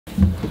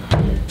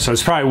So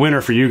it's probably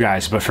winter for you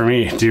guys, but for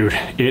me, dude,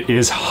 it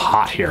is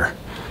hot here.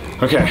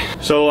 Okay,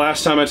 so the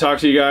last time I talked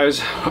to you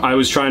guys, I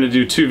was trying to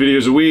do 2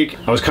 videos a week.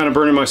 I was kind of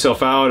burning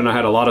myself out and I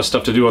had a lot of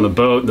stuff to do on the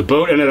boat. The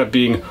boat ended up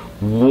being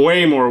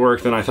way more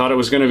work than I thought it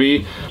was gonna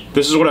be.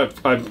 This is what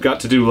I've got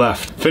to do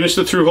left. Finish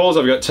the through holes,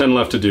 I've got 10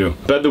 left to do.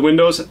 Bed the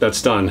windows,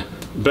 that's done.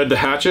 Bed the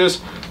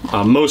hatches,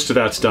 most of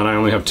that's done. I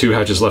only have 2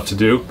 hatches left to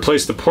do.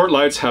 Place the port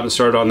lights, haven't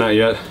started on that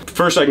yet.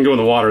 First I can go in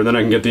the water, then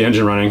I can get the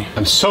engine running.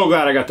 I'm so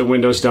glad I got the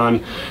windows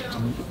done.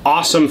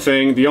 Awesome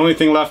thing. The only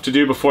thing left to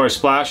do before I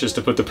splash is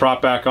to put the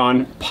prop back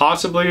on,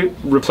 possibly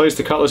replace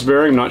the cutlass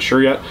bearing, not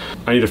sure yet.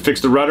 I need to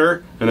fix the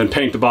rudder and then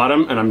paint the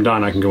bottom and I'm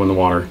done. I can go in the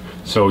water.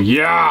 So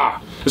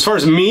yeah. As far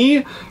as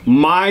me,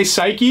 my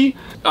psyche,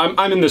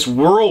 I'm in this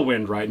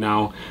whirlwind right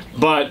now,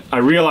 but I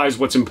realize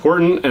what's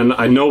important and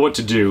I know what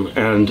to do.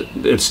 And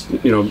it's,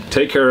 you know,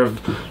 take care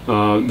of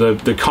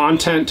the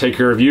content, take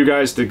care of you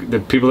guys,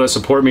 the people that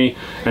support me,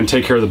 and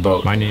take care of the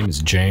boat. My name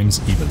is James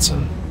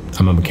Evenson.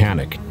 I'm a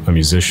mechanic, a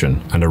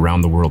musician, and a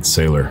round-the-world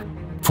sailor.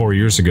 4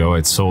 years ago,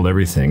 I'd sold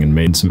everything and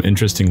made some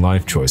interesting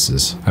life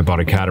choices. I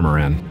bought a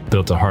catamaran,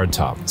 built a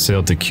hardtop,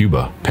 sailed to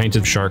Cuba,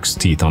 painted shark's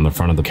teeth on the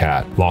front of the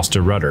cat, lost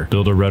a rudder,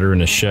 built a rudder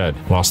in a shed,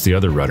 lost the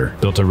other rudder,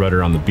 built a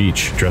rudder on the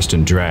beach, dressed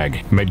in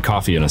drag, made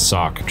coffee in a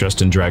sock,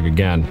 dressed in drag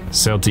again,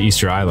 sailed to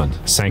Easter Island,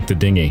 sank the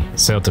dinghy,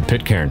 sailed to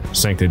Pitcairn,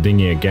 sank the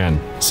dinghy again,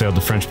 sailed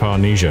to French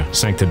Polynesia,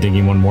 sank the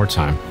dinghy one more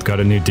time, got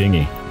a new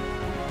dinghy.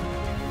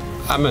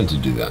 I meant to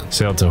do that.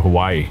 Sailed to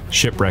Hawaii,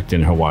 shipwrecked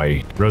in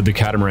Hawaii, rode the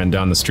catamaran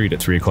down the street at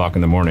 3 o'clock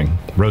in the morning,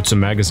 wrote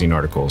some magazine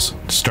articles,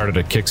 started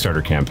a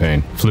Kickstarter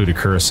campaign, flew to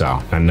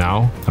Curacao, and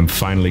now I'm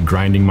finally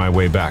grinding my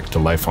way back to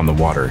life on the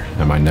water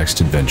and my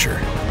next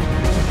adventure.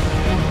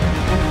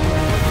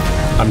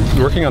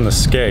 I'm working on the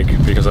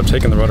skeg because I've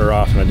taken the rudder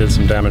off and I did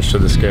some damage to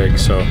the skeg,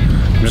 so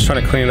I'm just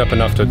trying to clean it up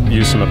enough to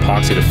use some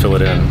epoxy to fill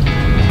it in.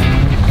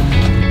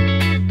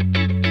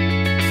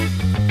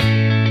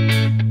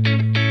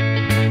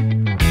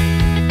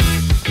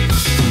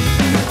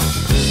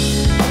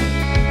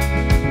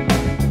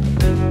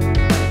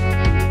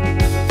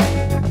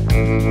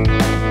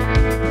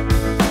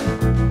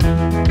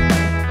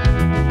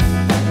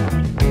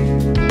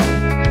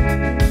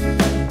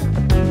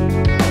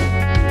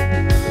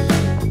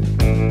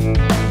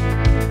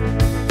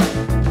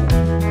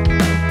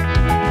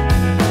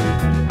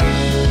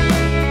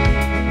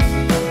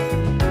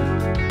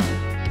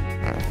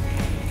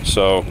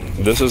 So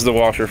this is the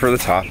washer for the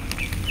top.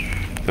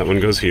 That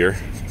one goes here.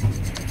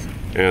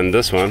 And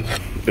this one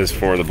is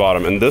for the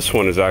bottom. And this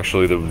one is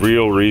actually the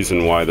real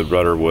reason why the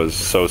rudder was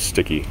so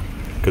sticky,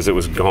 because it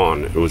was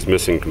gone. It was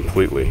missing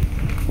completely.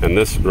 And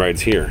this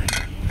rides here.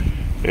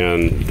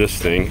 And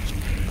this thing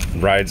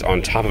rides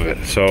on top of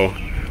it. So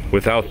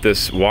without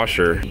this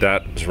washer,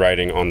 that is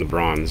riding on the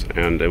bronze,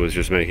 and it was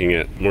just making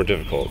it more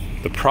difficult.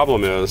 The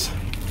problem is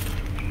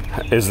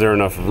there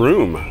enough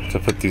room to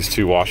put these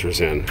 2 washers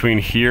in? Between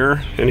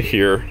here and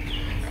here,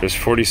 there's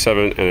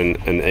 47 and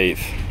an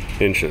eighth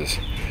inches.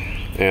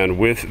 And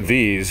with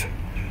these,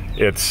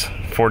 it's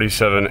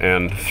 47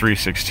 and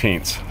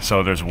 3/16.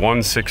 So there's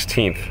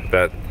 1/16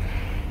 that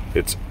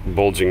it's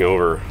bulging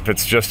over. If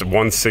it's just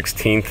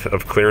 1/16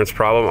 of clearance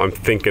problem, I'm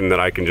thinking that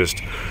I can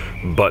just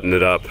button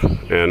it up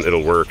and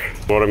it'll work.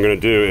 What I'm gonna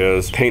do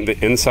is paint the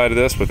inside of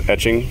this with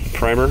etching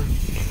primer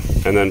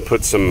and then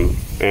put some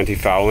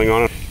anti-fouling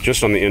on it,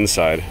 just on the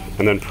inside,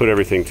 and then put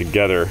everything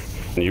together.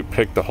 And you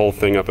pick the whole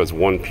thing up as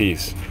one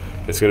piece.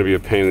 It's gonna be a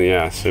pain in the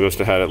ass. They must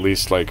have had at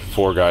least like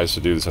 4 guys to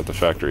do this at the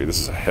factory.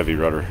 This is a heavy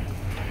rudder.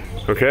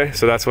 Okay,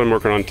 so that's what I'm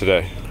working on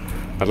today.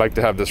 I'd like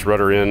to have this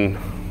rudder in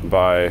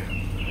by,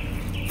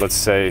 let's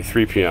say,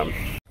 3 p.m.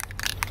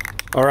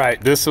 All right,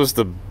 this was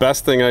the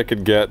best thing I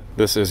could get.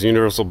 This is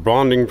Universal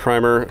Bonding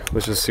Primer.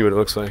 Let's just see what it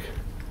looks like.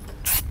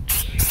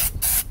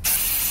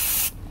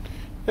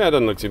 Yeah, it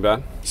doesn't look too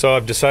bad. So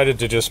I've decided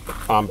to just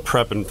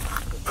prep and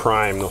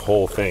prime the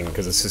whole thing,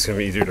 because it's just gonna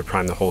be easier to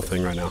prime the whole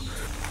thing right now.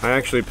 I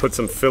actually put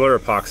some filler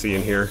epoxy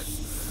in here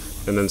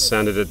and then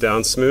sanded it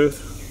down smooth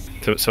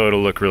so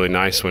it'll look really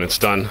nice when it's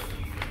done.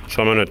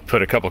 So I'm gonna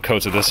put a couple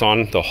coats of this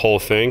on the whole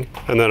thing,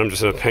 and then I'm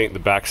just gonna paint the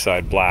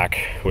backside black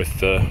with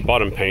the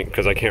bottom paint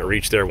because I can't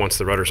reach there once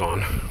the rudder's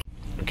on.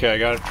 Okay, I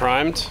got it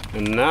primed,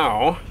 and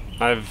now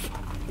I've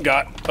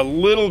got a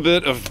little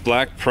bit of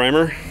black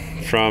primer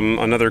from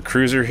another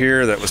cruiser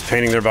here that was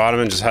painting their bottom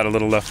and just had a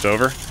little left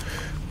over.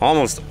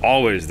 Almost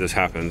always this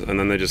happens, and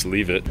then they just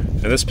leave it.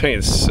 And this paint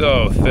is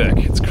so thick,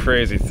 it's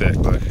crazy thick.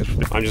 Look,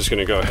 I'm just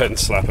gonna go ahead and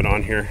slap it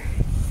on here.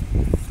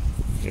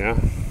 Yeah.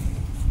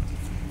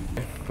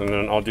 And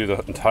then I'll do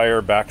the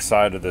entire back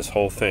side of this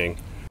whole thing.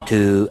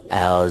 2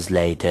 hours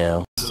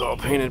later. This is all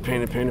painted,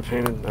 painted, painted,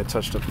 painted. I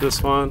touched up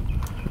this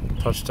one,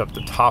 touched up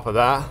the top of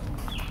that,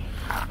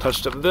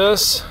 touched up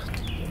this,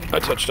 I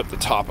touched up the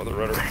top of the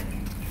rudder.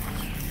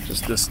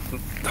 Just this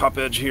top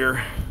edge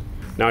here.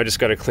 Now I just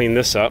gotta clean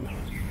this up,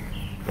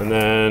 and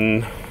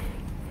then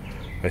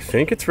I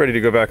think it's ready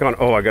to go back on.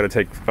 Oh, I gotta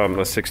take a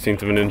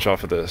 1/16 of an inch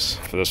off of this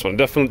for this one.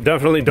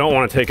 Definitely don't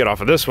wanna take it off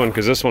of this one,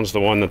 because this one's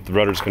the one that the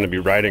rudder's gonna be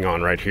riding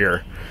on right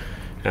here.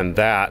 And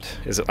that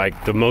is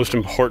like the most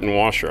important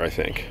washer, I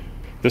think.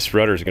 This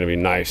rudder is gonna be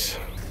nice.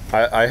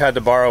 I had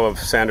to borrow a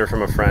sander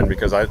from a friend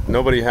because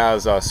nobody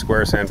has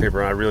square sandpaper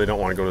and I really don't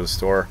want to go to the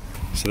store.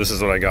 So this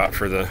is what I got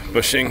for the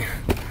bushing.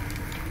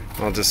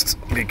 I'll just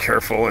be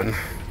careful and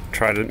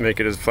try to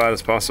make it as flat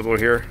as possible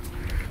here.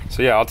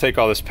 So yeah, I'll take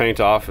all this paint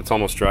off. It's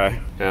almost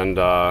dry, and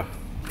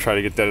try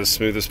to get that as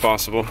smooth as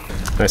possible.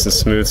 Nice and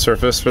smooth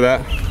surface for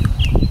that.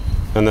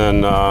 And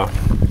then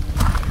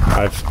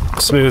I've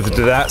smoothed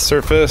that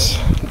surface,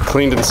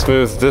 cleaned and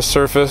smoothed this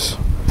surface.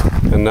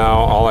 And now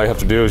all I have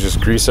to do is just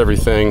grease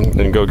everything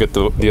and go get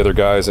the other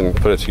guys and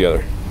put it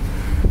together.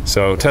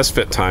 So test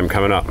fit time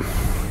coming up.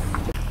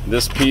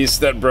 This piece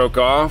that broke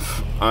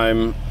off,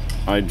 I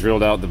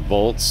drilled out the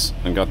bolts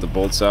and got the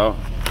bolts out.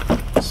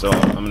 So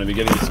I'm gonna be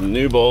getting some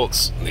new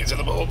bolts. These are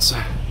the bolts.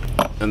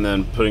 And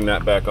then putting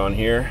that back on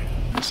here.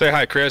 Say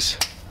hi, Chris.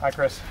 Hi,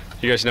 Chris.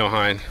 You guys know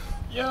Hein.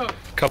 Yo. A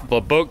couple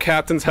of boat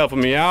captains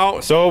helping me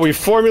out. So we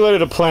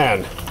formulated a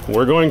plan.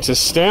 We're going to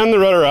stand the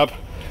rudder up.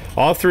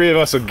 All three of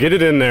us will get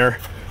it in there,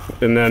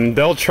 and then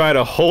they'll try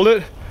to hold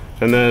it,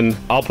 and then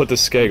I'll put the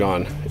skeg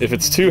on. If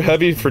it's too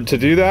heavy to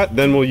do that,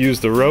 then we'll use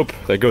the rope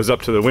that goes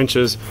up to the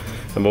winches,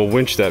 and we'll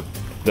winch that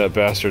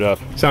bastard up.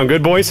 Sound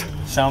good, boys?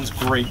 Sounds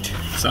great.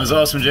 Sounds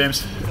awesome,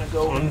 James.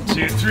 1,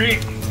 2, 3.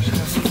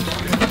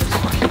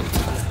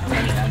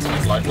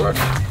 Light work.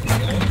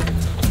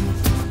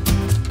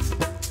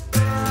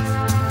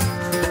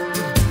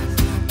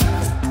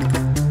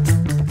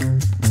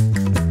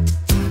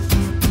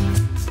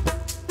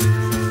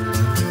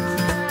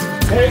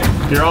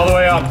 You're all the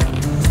way up.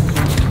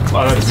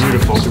 Wow, that's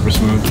beautiful. Super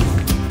smooth.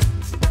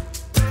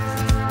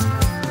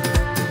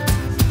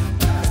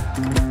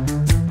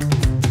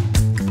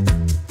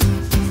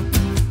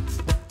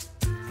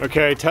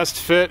 Okay, test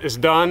fit is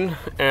done,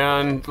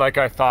 and like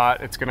I thought,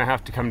 it's gonna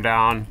have to come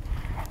down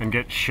and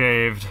get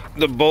shaved.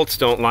 The bolts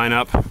don't line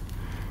up.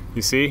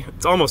 You see,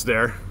 it's almost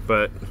there,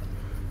 but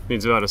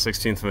needs about a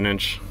 1/16 of an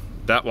inch.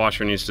 That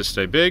washer needs to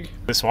stay big.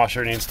 This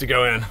washer needs to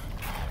go in,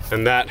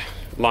 and that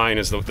line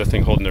is the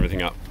thing holding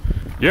everything up.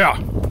 Yeah,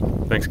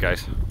 thanks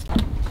guys.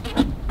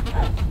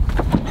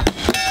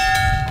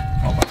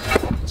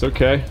 It's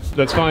okay,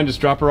 that's fine,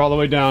 just drop her all the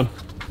way down.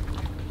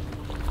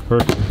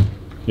 Perfect.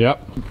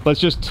 Yep, let's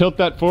just tilt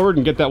that forward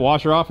and get that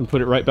washer off and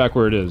put it right back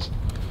where it is.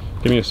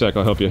 Give me a sec,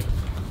 I'll help you.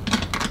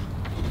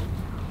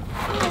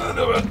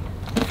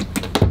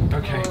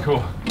 Okay,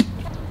 cool.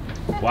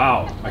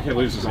 Wow, I can't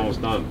believe this is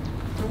almost done.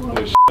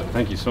 Holy shit,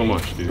 thank you so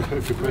much, dude.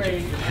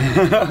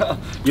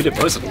 You did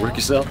most of the work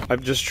yourself.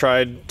 I've just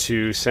tried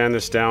to sand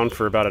this down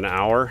for about an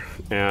hour,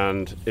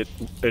 and it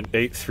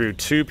ate through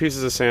 2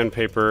 pieces of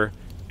sandpaper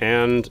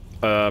and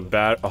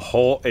a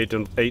whole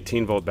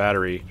 18 volt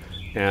battery,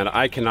 and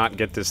I cannot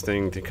get this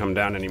thing to come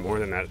down any more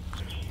than that.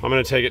 I'm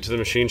gonna take it to the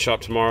machine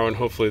shop tomorrow, and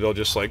hopefully they'll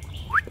just like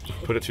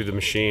put it through the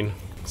machine.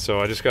 So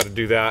I just got to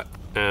do that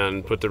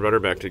and put the rudder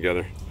back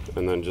together,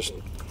 and then just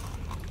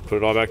put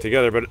it all back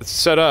together. But it's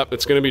set up,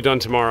 it's gonna be done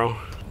tomorrow.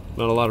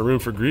 Not a lot of room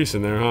for grease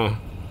in there, huh?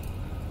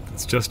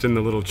 It's just in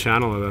the little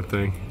channel of that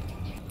thing.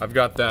 I've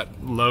got that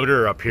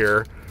loader up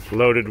here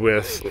loaded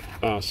with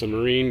some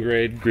marine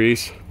grade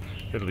grease.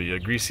 It'll be a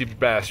greasy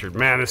bastard.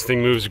 Man, this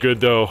thing moves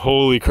good though.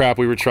 Holy crap,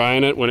 we were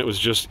trying it when it was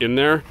just in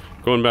there,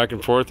 going back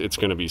and forth. It's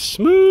gonna be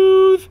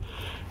smooth.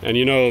 And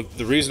you know,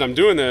 the reason I'm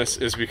doing this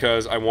is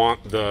because I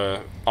want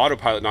the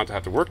autopilot not to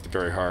have to work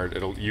very hard.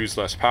 It'll use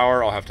less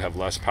power. I'll have to have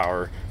less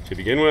power to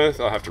begin with.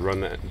 I'll have to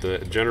run the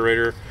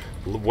generator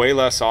way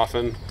less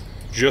often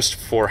just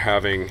for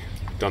having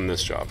done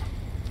this job.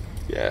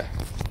 Yeah.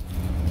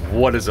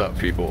 What is up,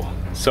 people?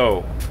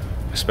 So,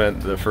 I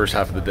spent the first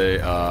half of the day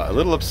a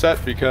little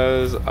upset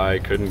because I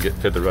couldn't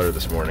fit the rudder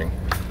this morning.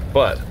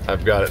 But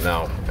I've got it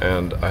now,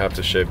 and I have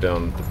to shave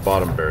down the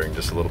bottom bearing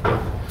just a little bit.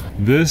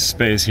 This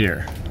space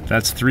here,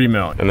 that's 3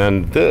 mil. And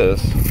then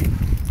this,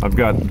 I've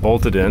got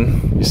bolted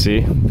in. You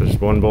see, there's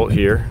 1 bolt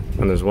here,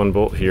 and there's 1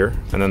 bolt here,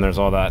 and then there's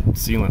all that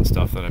sealant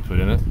stuff that I put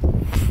in it.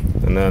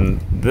 And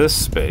then this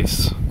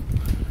space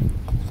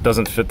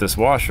doesn't fit this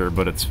washer,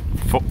 but it's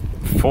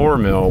 4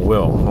 mil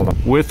will, hold on,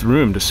 with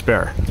room to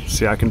spare.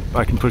 See, I can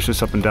push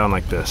this up and down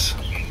like this.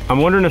 I'm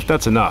wondering if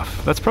that's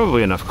enough. That's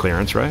probably enough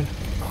clearance, right?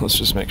 Let's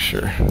just make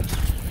sure.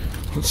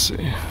 Let's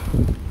see.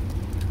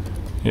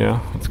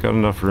 Yeah, it's got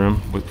enough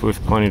room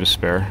with plenty to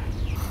spare.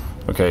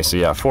 Okay, so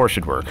yeah, 4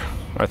 should work,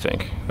 I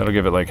think. That'll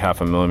give it like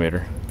 0.5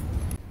 millimeter.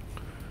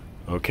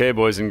 Okay,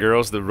 boys and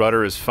girls, the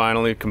rudder is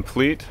finally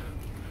complete.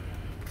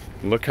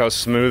 Look how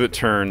smooth it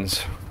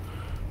turns.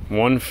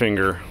 1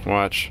 finger,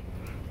 watch.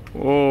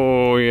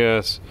 Oh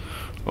yes,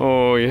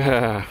 oh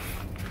yeah.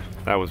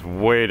 That was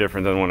way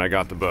different than when I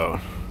got the boat.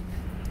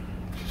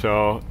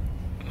 So,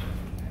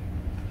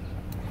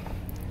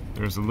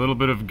 there's a little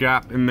bit of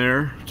gap in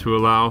there to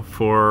allow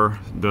for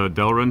the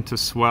Delrin to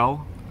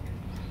swell.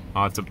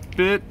 It's a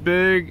bit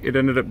big. It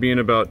ended up being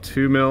about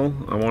 2 mil.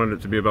 I wanted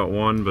it to be about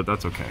 1, but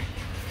that's okay.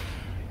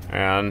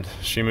 And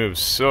she moves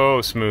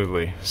so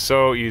smoothly,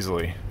 so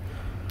easily.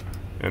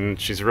 And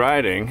she's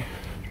riding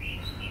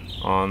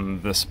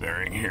on this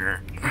bearing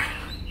here.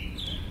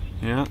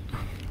 Yeah,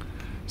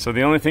 So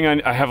the only thing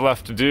I have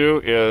left to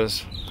do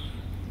is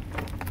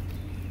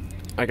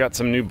I got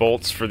some new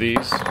bolts for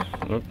these.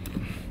 Oop.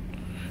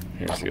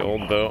 Here's the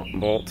old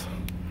bolt.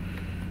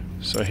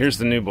 So here's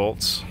the new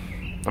bolts.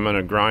 I'm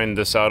gonna grind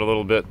this out a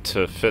little bit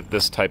to fit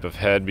this type of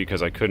head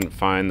because I couldn't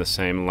find the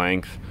same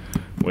length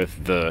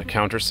with the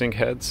countersink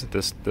heads,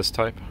 this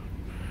type.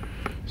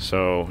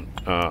 So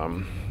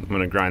I'm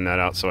gonna grind that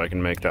out so I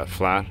can make that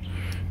flat.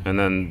 And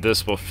then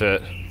this will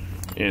fit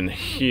in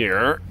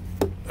here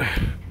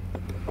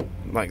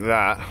like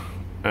that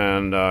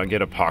and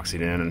get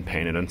epoxied in and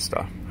painted and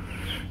stuff.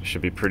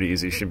 Should be pretty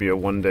easy, should be a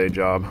one-day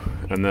job.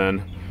 And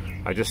then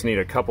I just need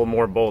a couple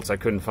more bolts. I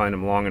couldn't find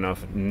them long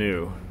enough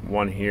new.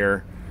 One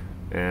here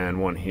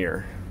and one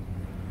here.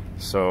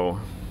 So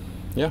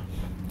yeah,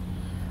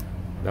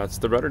 that's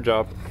the rudder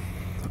job,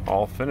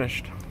 all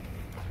finished.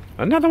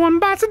 Another one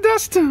bites the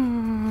dust.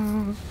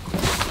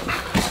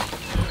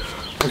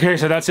 Okay,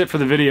 so that's it for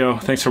the video.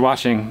 Thanks for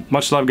watching.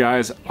 Much love,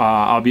 guys.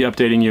 I'll be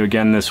updating you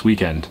again this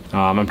weekend.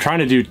 I'm trying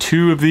to do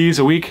 2 of these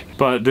a week,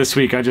 but this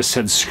week I just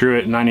said screw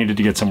it and I needed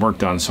to get some work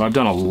done, so I've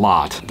done a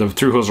lot. The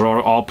through hoses are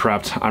all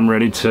prepped. I'm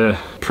ready to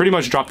pretty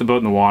much drop the boat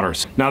in the water.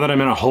 So now that I'm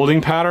in a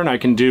holding pattern, I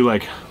can do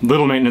like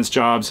little maintenance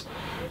jobs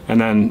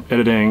and then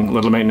editing,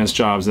 little maintenance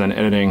jobs, then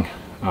editing.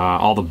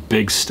 All the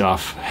big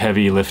stuff,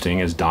 heavy lifting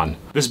is done.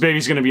 This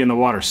baby's gonna be in the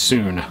water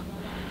soon.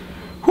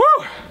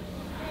 Woo!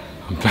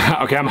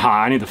 Okay, I'm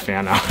hot. I need the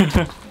fan now.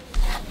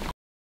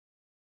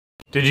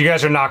 Dude, you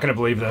guys are not gonna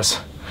believe this.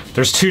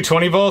 There's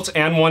 220 volts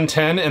and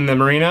 110 in the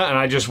marina, and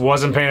I just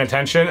wasn't paying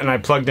attention, and I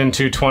plugged in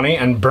 220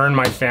 and burned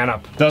my fan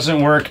up.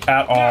 Doesn't work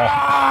at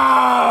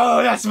all.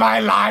 Oh, that's my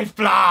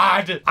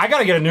lifeblood. I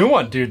gotta get a new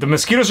one, dude. The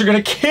mosquitoes are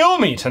gonna kill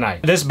me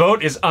tonight. This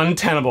boat is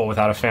untenable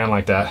without a fan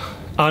like that.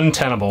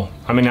 Untenable.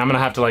 I mean, I'm gonna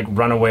have to like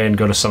run away and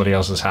go to somebody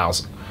else's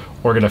house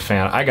or get a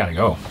fan. I gotta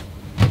go.